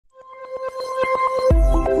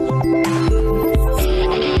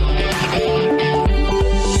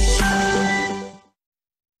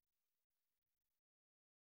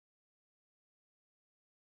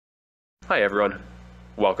Hi everyone,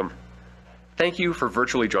 welcome. Thank you for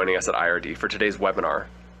virtually joining us at IRD for today's webinar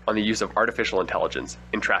on the use of artificial intelligence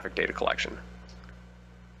in traffic data collection.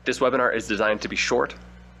 This webinar is designed to be short,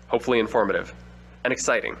 hopefully informative, and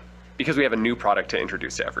exciting because we have a new product to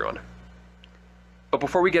introduce to everyone. But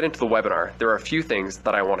before we get into the webinar, there are a few things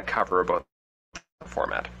that I want to cover about the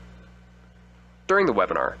format. During the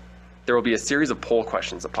webinar, there will be a series of poll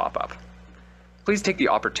questions that pop up. Please take the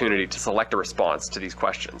opportunity to select a response to these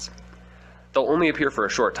questions. They'll only appear for a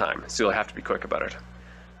short time, so you'll have to be quick about it.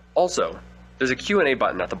 Also, there's a Q&A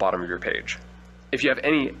button at the bottom of your page. If you have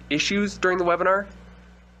any issues during the webinar,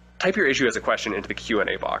 type your issue as a question into the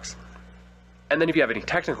Q&A box. And then if you have any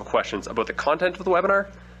technical questions about the content of the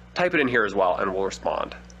webinar, type it in here as well and we'll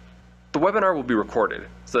respond. The webinar will be recorded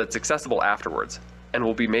so that it's accessible afterwards and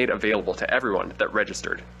will be made available to everyone that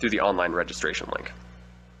registered through the online registration link.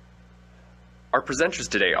 Our presenters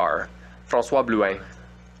today are François Blouin.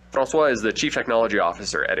 François is the Chief Technology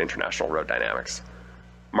Officer at International Road Dynamics.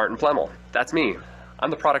 Martin Plemmel, that's me. I'm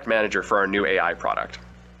the product manager for our new AI product.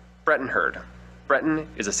 Breton Hurd. Breton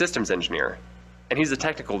is a systems engineer, and he's the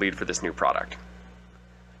technical lead for this new product.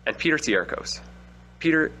 And Peter Sierkos.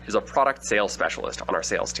 Peter is a product sales specialist on our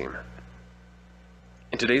sales team.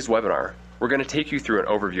 In today's webinar, we're going to take you through an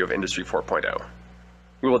overview of Industry 4.0.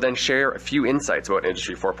 We will then share a few insights about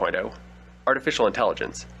Industry 4.0, artificial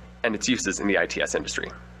intelligence, and its uses in the ITS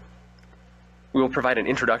industry. We will provide an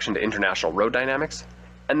introduction to International Road Dynamics,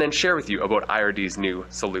 and then share with you about IRD's new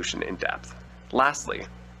solution in depth. Lastly,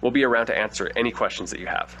 we'll be around to answer any questions that you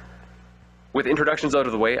have. With introductions out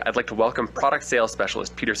of the way, I'd like to welcome Product Sales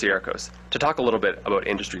Specialist Peter Sierkos to talk a little bit about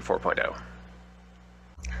Industry 4.0.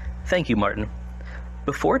 Thank you, Martin.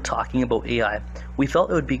 Before talking about AI, we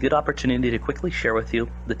felt it would be a good opportunity to quickly share with you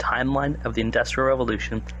the timeline of the Industrial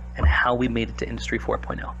Revolution and how we made it to Industry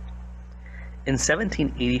 4.0. In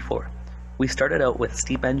 1784, we started out with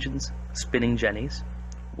steam engines, spinning jennies,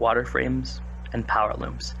 water frames, and power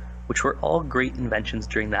looms, which were all great inventions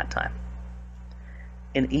during that time.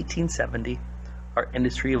 In 1870, our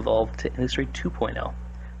industry evolved to Industry 2.0,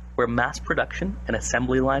 where mass production and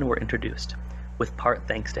assembly line were introduced, with part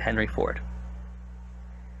thanks to Henry Ford.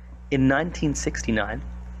 In 1969,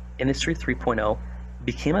 Industry 3.0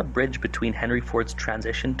 became a bridge between Henry Ford's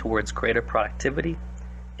transition towards greater productivity,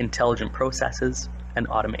 intelligent processes, and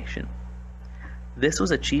automation. This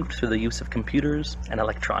was achieved through the use of computers and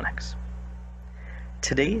electronics.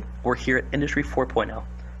 Today, we're here at Industry 4.0,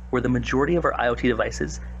 where the majority of our IoT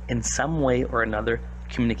devices, in some way or another,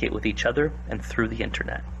 communicate with each other and through the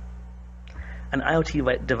internet. An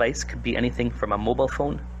IoT device could be anything from a mobile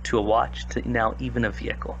phone to a watch to now even a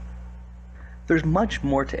vehicle. There's much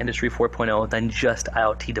more to Industry 4.0 than just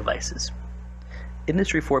IoT devices.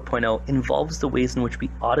 Industry 4.0 involves the ways in which we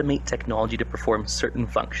automate technology to perform certain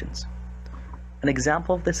functions. An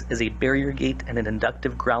example of this is a barrier gate and an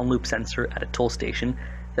inductive ground loop sensor at a toll station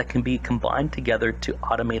that can be combined together to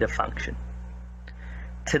automate a function.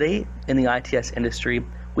 Today, in the ITS industry,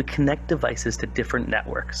 we connect devices to different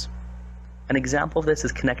networks. An example of this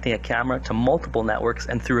is connecting a camera to multiple networks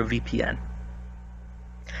and through a VPN.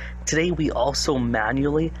 Today, we also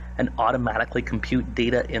manually and automatically compute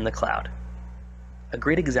data in the cloud. A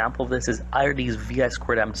great example of this is IRD's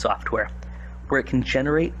VI2M software, where it can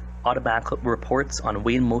generate automatic reports on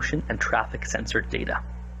weight and motion and traffic sensor data.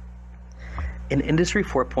 In Industry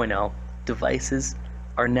 4.0, devices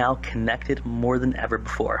are now connected more than ever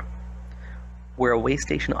before. Where a weigh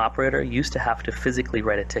station operator used to have to physically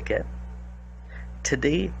write a ticket,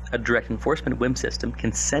 today a direct enforcement WIM system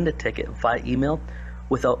can send a ticket via email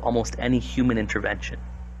without almost any human intervention.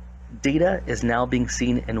 Data is now being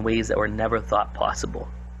seen in ways that were never thought possible.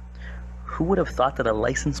 Who would have thought that a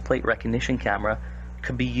license plate recognition camera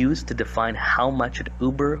could be used to define how much an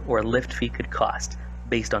Uber or a Lyft fee could cost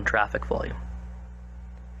based on traffic volume?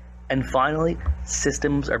 And finally,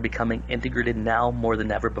 systems are becoming integrated now more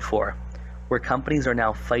than ever before, where companies are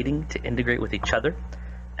now fighting to integrate with each other,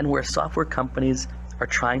 and where software companies are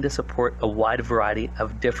trying to support a wide variety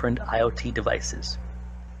of different IoT devices.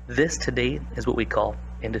 This today is what we call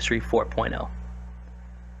Industry 4.0.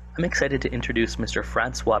 I'm excited to introduce Mr.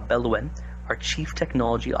 François Blouin, our Chief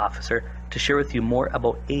Technology Officer, to share with you more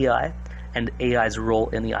about AI and AI's role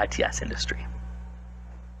in the ITS industry.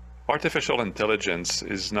 Artificial intelligence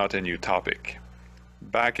is not a new topic.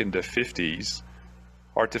 Back in the 50s,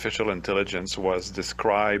 artificial intelligence was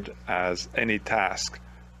described as any task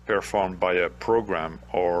performed by a program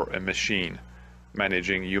or a machine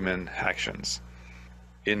managing human actions.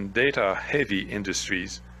 In data-heavy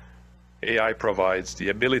industries, AI provides the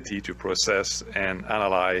ability to process and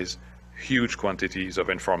analyze huge quantities of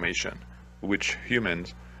information, which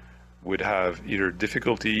humans would have either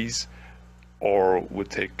difficulties or would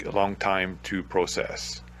take a long time to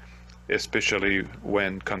process, especially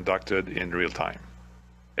when conducted in real time.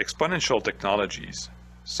 Exponential technologies,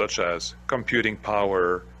 such as computing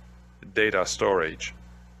power, data storage,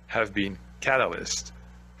 have been catalysts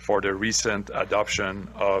for the recent adoption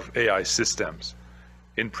of AI systems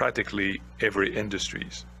in practically every industry.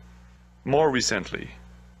 More recently,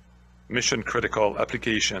 mission-critical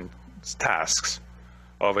application tasks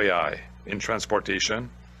of AI in transportation,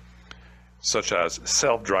 such as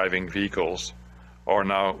self-driving vehicles, are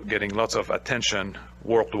now getting lots of attention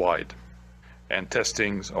worldwide, and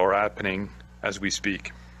testings are happening as we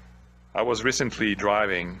speak. I was recently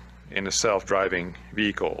driving in a self-driving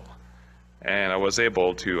vehicle, and I was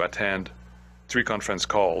able to attend 3 conference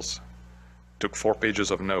calls, took 4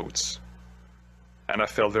 pages of notes, and I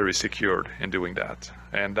felt very secured in doing that.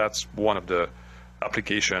 And that's one of the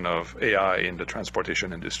application of AI in the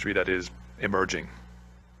transportation industry that is emerging.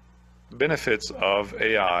 Benefits of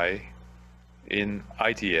AI in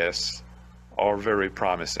ITS are very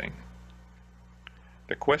promising.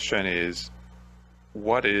 The question is,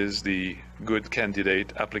 what is the good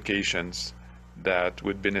candidate applications that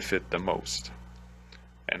would benefit the most?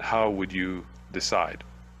 And how would you decide?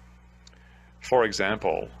 For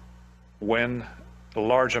example, when a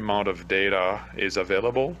large amount of data is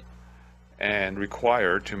available and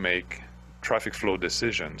required to make traffic flow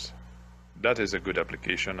decisions, that is a good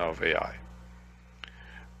application of AI.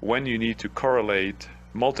 When you need to correlate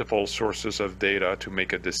multiple sources of data to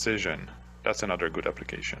make a decision, that's another good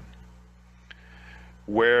application.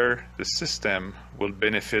 Where the system will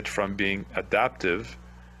benefit from being adaptive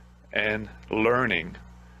and learning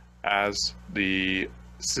as the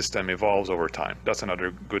system evolves over time, that's another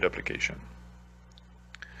good application.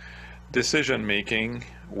 Decision making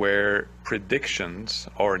where predictions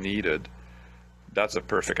are needed, that's a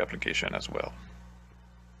perfect application as well.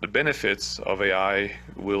 The benefits of AI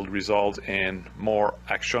will result in more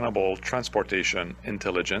actionable transportation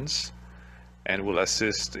intelligence and will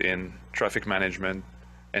assist in traffic management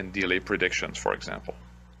and delay predictions, for example.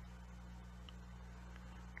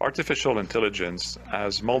 Artificial intelligence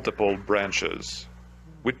has multiple branches,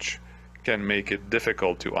 which can make it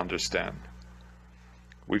difficult to understand.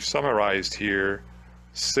 We've summarized here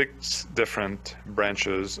 6 different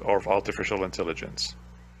branches of artificial intelligence,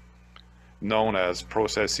 known as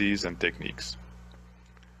processes and techniques.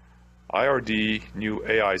 IRD new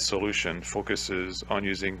AI solution focuses on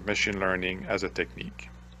using machine learning as a technique.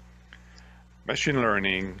 Machine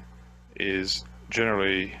learning is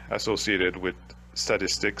generally associated with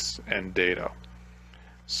statistics and data.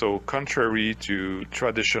 So contrary to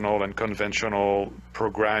traditional and conventional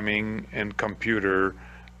programming and computer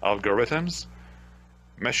algorithms,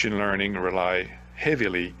 machine learning rely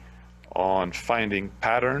heavily on finding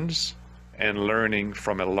patterns and learning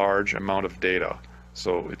from a large amount of data.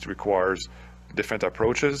 So it requires different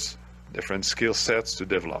approaches, different skill sets to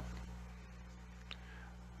develop.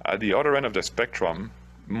 At the other end of the spectrum,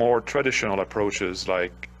 more traditional approaches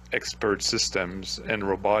like expert systems and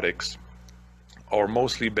robotics are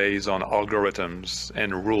mostly based on algorithms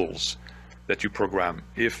and rules that you program.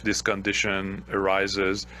 If this condition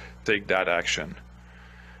arises, take that action.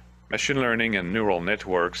 Machine learning and neural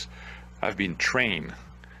networks have been trained.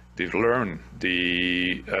 They've learned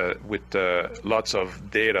with lots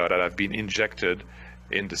of data that have been injected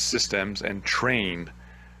in the systems and trained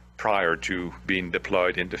prior to being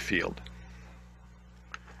deployed in the field.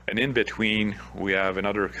 And in between, we have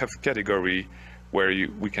another category where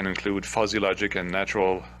we can include fuzzy logic and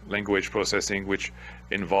natural language processing, which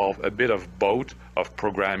involve a bit of both of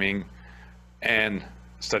programming and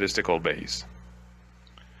statistical base.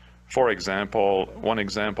 For example, one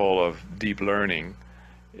example of deep learning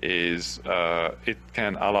is it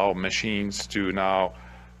can allow machines to now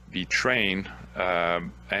be trained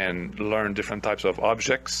and learn different types of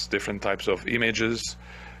objects, different types of images,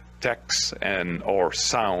 text, and or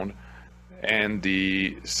sound, and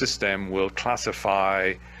the system will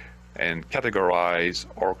classify and categorize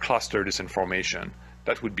or cluster this information.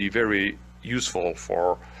 That would be very useful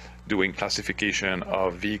for doing classification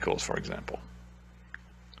of vehicles, for example.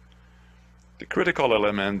 The critical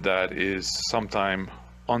element that is sometimes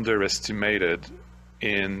underestimated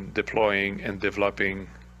in deploying and developing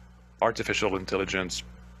artificial intelligence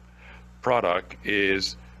product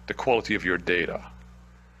is the quality of your data.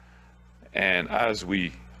 And as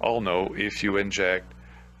we all know, if you inject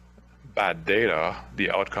bad data, the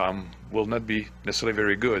outcome will not be necessarily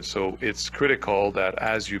very good. So it's critical that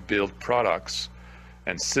as you build products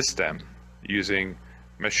and systems using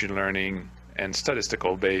machine learning and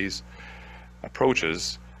statistical based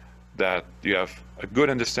approaches, that you have a good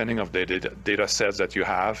understanding of the data sets that you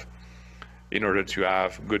have in order to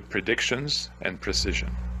have good predictions and precision.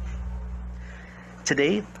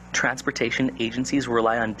 Today, transportation agencies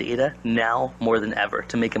rely on data now more than ever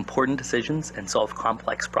to make important decisions and solve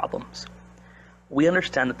complex problems. We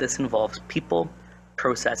understand that this involves people,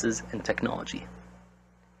 processes, and technology.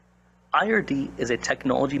 IRD is a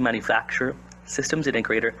technology manufacturer, systems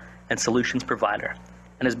integrator, and solutions provider,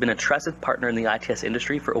 and has been a trusted partner in the ITS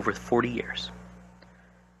industry for over 40 years.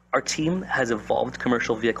 Our team has evolved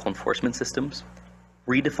commercial vehicle enforcement systems,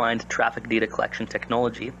 redefined traffic data collection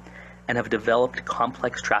technology, and have developed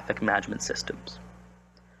complex traffic management systems.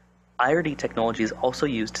 IRD technology is also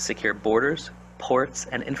used to secure borders, ports,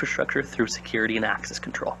 and infrastructure through security and access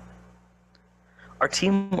control. Our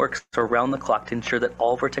team works around the clock to ensure that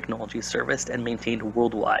all of our technology is serviced and maintained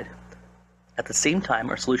worldwide. At the same time,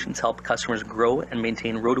 our solutions help customers grow and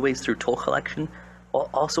maintain roadways through toll collection, while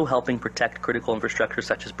also helping protect critical infrastructure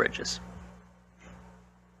such as bridges.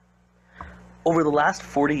 Over the last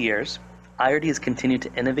 40 years, IRD has continued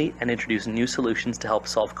to innovate and introduce new solutions to help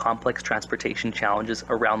solve complex transportation challenges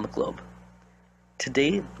around the globe.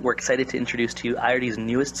 Today, we're excited to introduce to you IRD's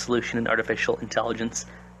newest solution in artificial intelligence,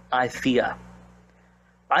 iTHEIA.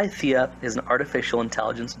 iTHEIA is an artificial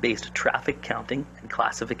intelligence-based traffic counting and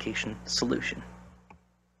classification solution.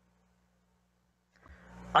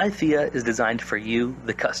 iTHEIA is designed for you,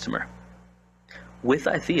 the customer. With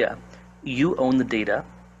iTHEIA, you own the data,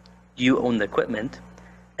 you own the equipment,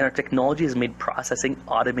 and our technology has made processing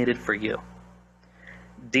automated for you.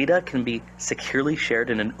 Data can be securely shared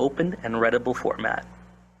in an open and readable format.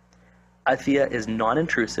 iTHEIA is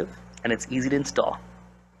non-intrusive and it's easy to install.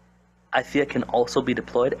 iTHEIA can also be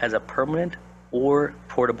deployed as a permanent or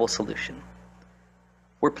portable solution.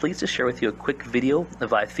 We're pleased to share with you a quick video of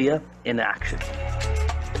iTHEIA in action.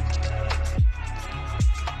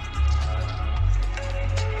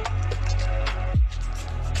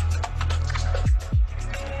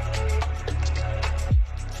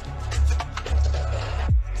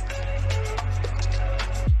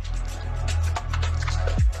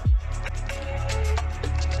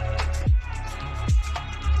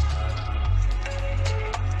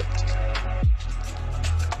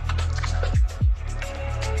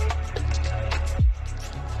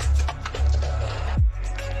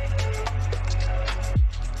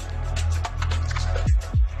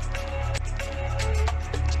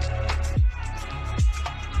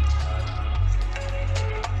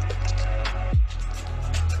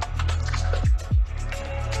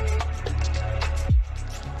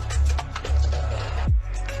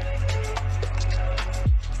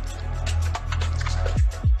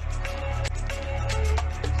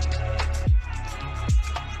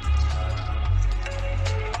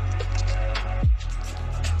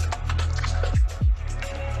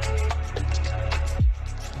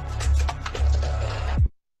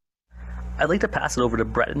 I'd like to pass it over to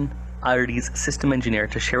Breton, IRD's system engineer,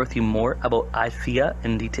 to share with you more about iTHEIA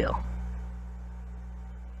in detail.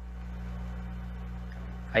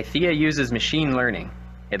 iTHEIA uses machine learning.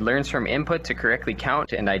 It learns from input to correctly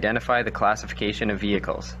count and identify the classification of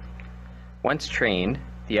vehicles. Once trained,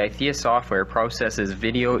 the iTHEIA software processes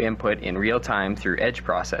video input in real time through edge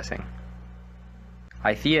processing.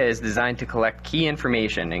 iTHEIA is designed to collect key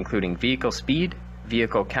information including vehicle speed,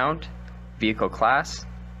 vehicle count, vehicle class,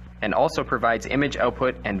 and also provides image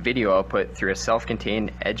output and video output through a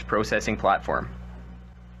self-contained edge processing platform.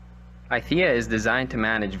 iTHEIA is designed to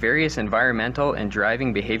manage various environmental and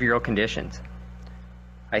driving behavioral conditions.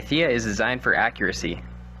 iTHEIA is designed for accuracy.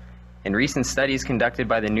 In recent studies conducted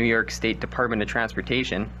by the New York State Department of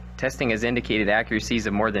Transportation, testing has indicated accuracies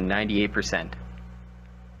of more than 98%.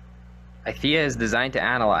 iTHEIA is designed to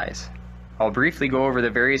analyze. I'll briefly go over the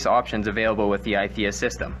various options available with the iTHEIA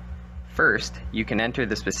system. First, you can enter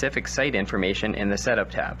the specific site information in the Setup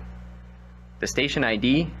tab. The station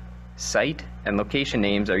ID, site, and location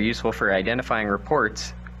names are useful for identifying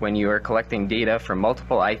reports when you are collecting data from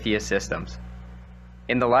multiple iTHEIA systems.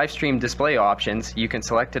 In the live stream display options, you can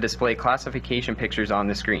select to display classification pictures on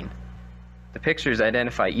the screen. The pictures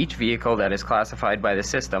identify each vehicle that is classified by the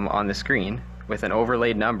system on the screen with an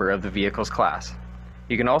overlaid number of the vehicle's class.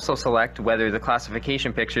 You can also select whether the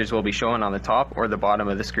classification pictures will be shown on the top or the bottom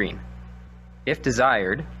of the screen. If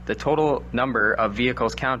desired, the total number of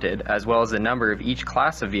vehicles counted, as well as the number of each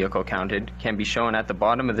class of vehicle counted, can be shown at the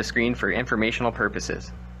bottom of the screen for informational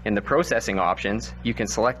purposes. In the processing options, you can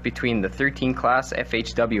select between the 13 class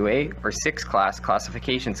FHWA or 6 class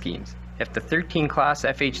classification schemes. If the 13 class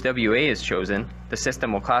FHWA is chosen, the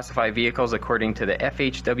system will classify vehicles according to the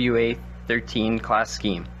FHWA 13 class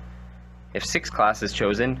scheme. If 6 class is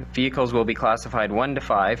chosen, vehicles will be classified 1 to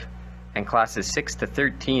 5, and classes 6 to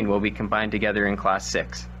 13 will be combined together in class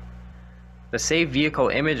 6. The Save Vehicle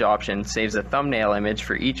Image option saves a thumbnail image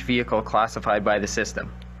for each vehicle classified by the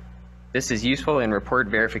system. This is useful in report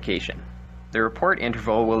verification. The report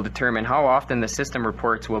interval will determine how often the system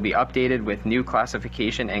reports will be updated with new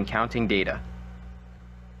classification and counting data.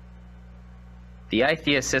 The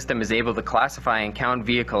iTHEIA system is able to classify and count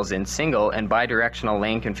vehicles in single and bidirectional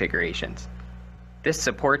lane configurations. This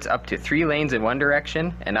supports up to 3 lanes in one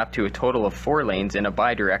direction and up to a total of 4 lanes in a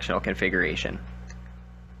bidirectional configuration.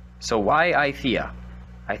 So why iTHEIA?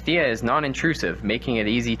 iTHEIA is non-intrusive, making it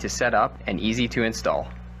easy to set up and easy to install.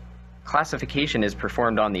 Classification is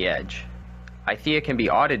performed on the edge. iTHEIA can be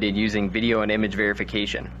audited using video and image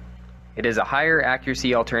verification. It is a higher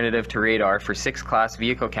accuracy alternative to radar for 6-class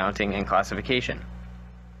vehicle counting and classification.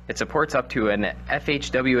 It supports up to an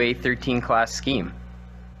FHWA 13 class scheme.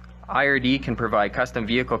 IRD can provide custom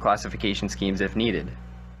vehicle classification schemes if needed.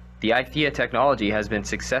 The iTHEIA technology has been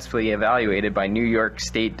successfully evaluated by New York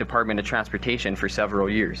State Department of Transportation for several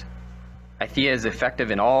years. iTHEIA is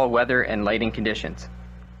effective in all weather and lighting conditions.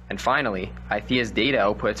 And finally, iTHEIA's data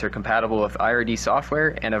outputs are compatible with IRD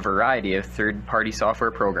software and a variety of third-party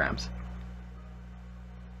software programs.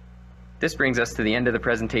 This brings us to the end of the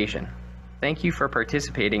presentation. Thank you for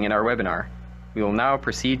participating in our webinar. We will now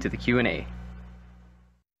proceed to the Q&A.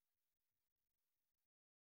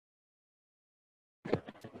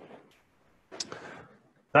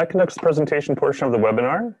 That conducts the presentation portion of the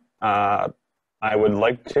webinar. I would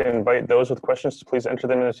like to invite those with questions to please enter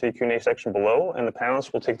them into the Q&A section below, and the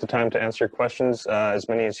panelists will take the time to answer questions, as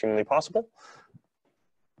many as humanly possible.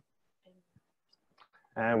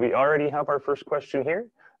 And we already have our first question here.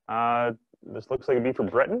 This looks like it'd be for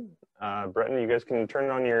Breton. Breton, you guys can turn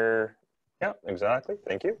on your, yeah, exactly,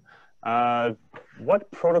 thank you. What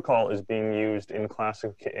protocol is being used in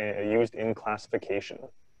classification?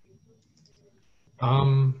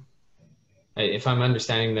 If I'm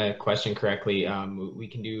understanding the question correctly, we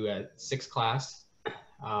can do a 6-class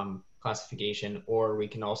classification, or we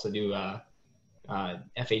can also do a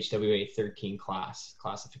FHWA 13 class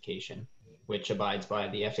classification, which abides by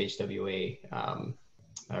the FHWA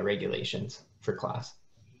regulations for class.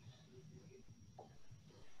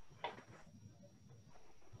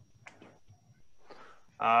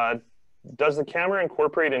 Does the camera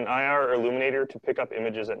incorporate an IR illuminator to pick up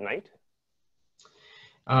images at night?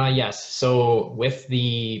 Yes, so with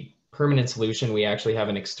the permanent solution, we actually have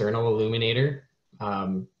an external illuminator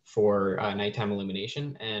for nighttime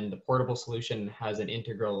illumination, and the portable solution has an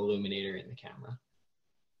integral illuminator in the camera.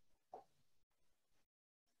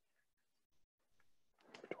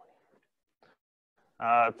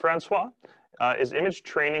 Francois, is image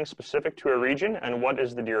training specific to a region, and what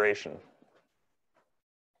is the duration?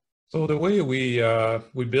 So the way we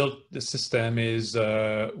built the system is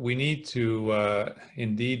we need to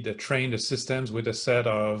indeed train the systems with a set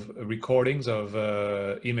of recordings of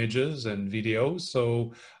images and videos.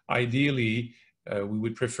 So ideally, we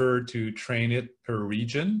would prefer to train it per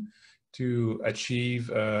region to achieve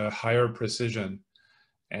higher precision.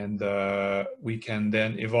 And we can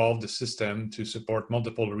then evolve the system to support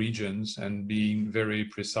multiple regions and being very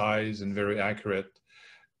precise and very accurate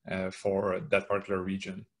for that particular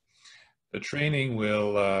region. The training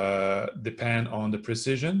will depend on the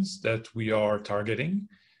precisions that we are targeting.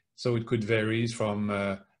 So it could vary from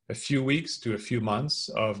a few weeks to a few months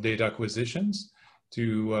of data acquisitions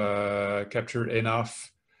to capture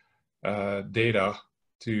enough data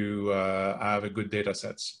to have a good data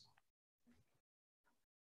sets.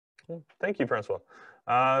 Thank you, Francois.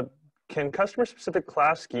 Can customer-specific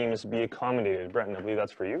class schemes be accommodated? Breton, I believe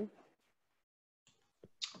that's for you.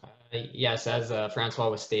 Yes, as Francois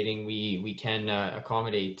was stating, we can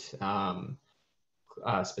accommodate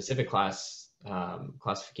specific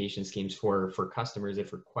classification schemes for customers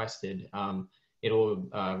if requested. It'll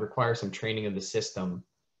require some training of the system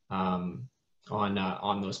on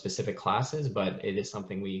those specific classes, but it is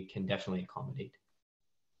something we can definitely accommodate.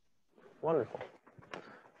 Wonderful.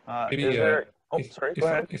 Maybe, go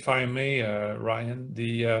ahead. If I may, Ryan,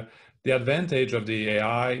 the advantage of the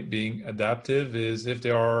AI being adaptive is if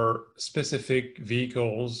there are specific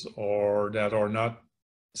vehicles or that are not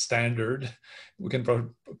standard, we can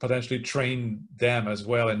potentially train them as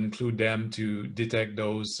well and include them to detect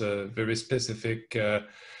those very specific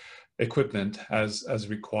equipment as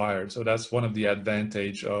required. So that's one of the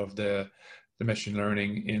advantage of the machine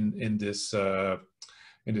learning in this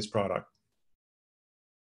product.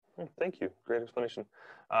 Thank you. Great explanation.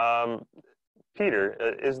 Peter,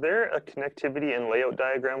 is there a connectivity and layout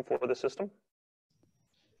diagram for the system?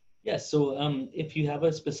 Yes, so if you have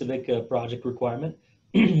a specific project requirement,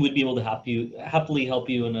 we'd be able to happily help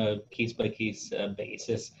you on a case-by-case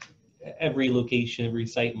basis. Every location, every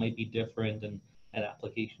site might be different, and an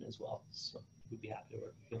application as well. So we'd be happy to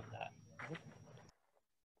work with you on that.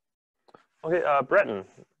 Okay, Breton,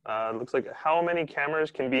 looks like how many cameras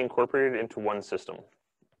can be incorporated into one system?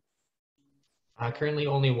 Currently,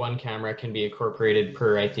 only one camera can be incorporated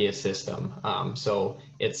per iTHEIA system. So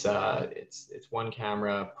it's one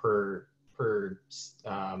camera per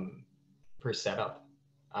setup,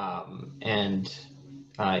 and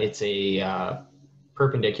it's a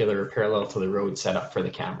perpendicular or parallel to the road setup for the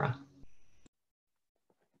camera.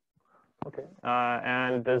 Okay,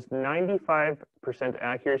 and does 95%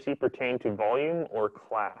 accuracy pertain to volume or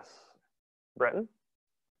class? Breton?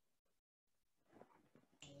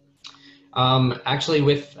 Actually,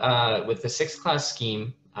 with the 6th class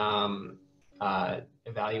scheme,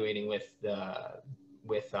 evaluating with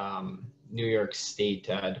New York State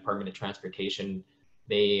Department of Transportation,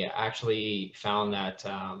 they actually found that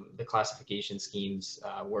the classification schemes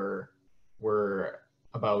were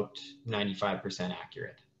about 95%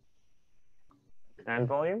 accurate. And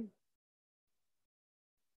volume?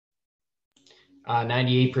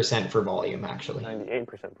 98% for volume, actually. 98%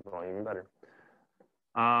 for volume, better.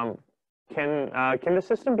 Can the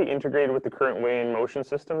system be integrated with the current weigh and motion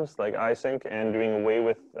systems like iSync and doing away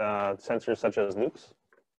with sensors such as loops?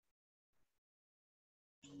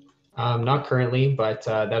 Not currently, but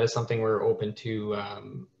that is something we're open to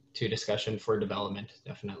discussion for development,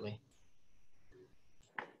 definitely.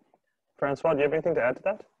 Francois, do you have anything to add to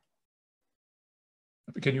that?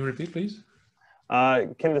 Can you repeat, please?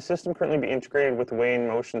 Can the system currently be integrated with weigh and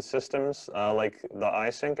motion systems like the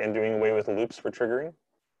iSync and doing away with loops for triggering?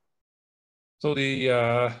 So the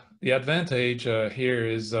advantage here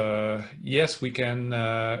is, yes, we can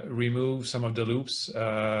remove some of the loops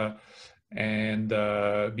and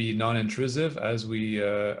be non-intrusive, as we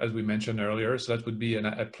mentioned earlier. So that would be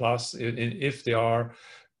a plus if there are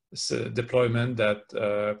deployment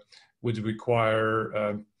that would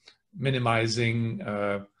require minimizing,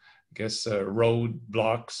 I guess, road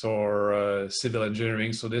blocks or civil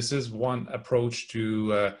engineering. So this is one approach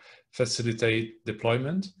to facilitate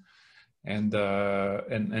deployment. And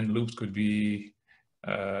loops could be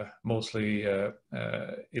mostly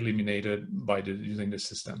eliminated by using the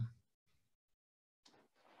system.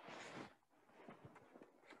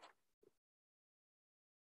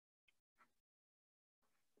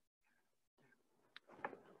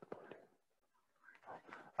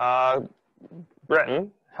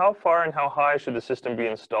 Breton, how far and how high should the system be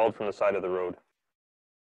installed from the side of the road?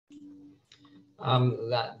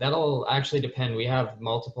 That'll actually depend. We have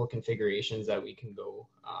multiple configurations that we can go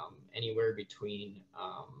anywhere between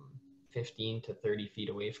 15 to 30 feet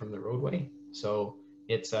away from the roadway. So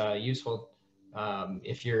it's useful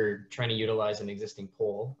if you're trying to utilize an existing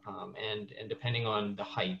pole, and depending on the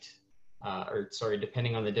height,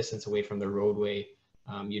 depending on the distance away from the roadway,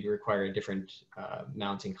 you'd require a different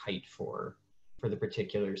mounting height for the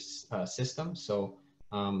particular system. So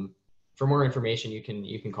for more information, you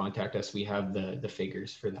can contact us. We have the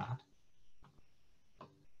figures for that.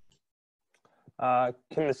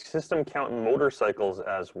 Can the system count motorcycles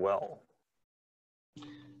as well?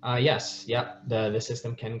 Yes, yeah, the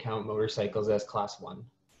system can count motorcycles as class 1.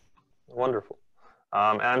 Wonderful.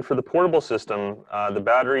 And for the portable system, the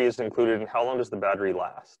battery is included, and how long does the battery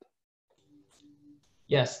last?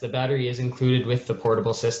 Yes, the battery is included with the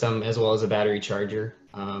portable system as well as a battery charger.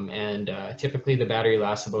 And typically the battery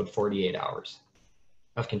lasts about 48 hours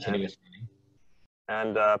of continuous running.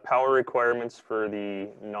 And power requirements for the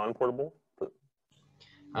non-portable?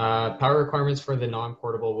 Power requirements for the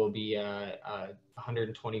non-portable will be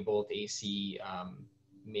 120 volt AC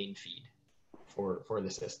main feed for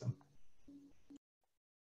the system.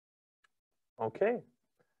 Okay.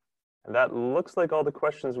 And that looks like all the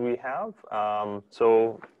questions we have.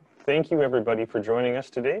 So thank you everybody for joining us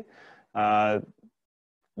today.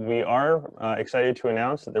 We are excited to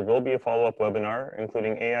announce that there will be a follow-up webinar,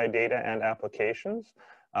 including AI data and applications.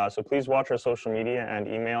 So please watch our social media and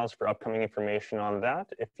emails for upcoming information on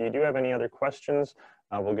that. If you do have any other questions,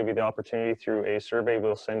 we'll give you the opportunity through a survey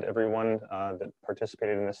we'll send everyone that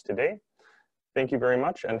participated in this today. Thank you very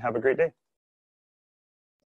much and have a great day.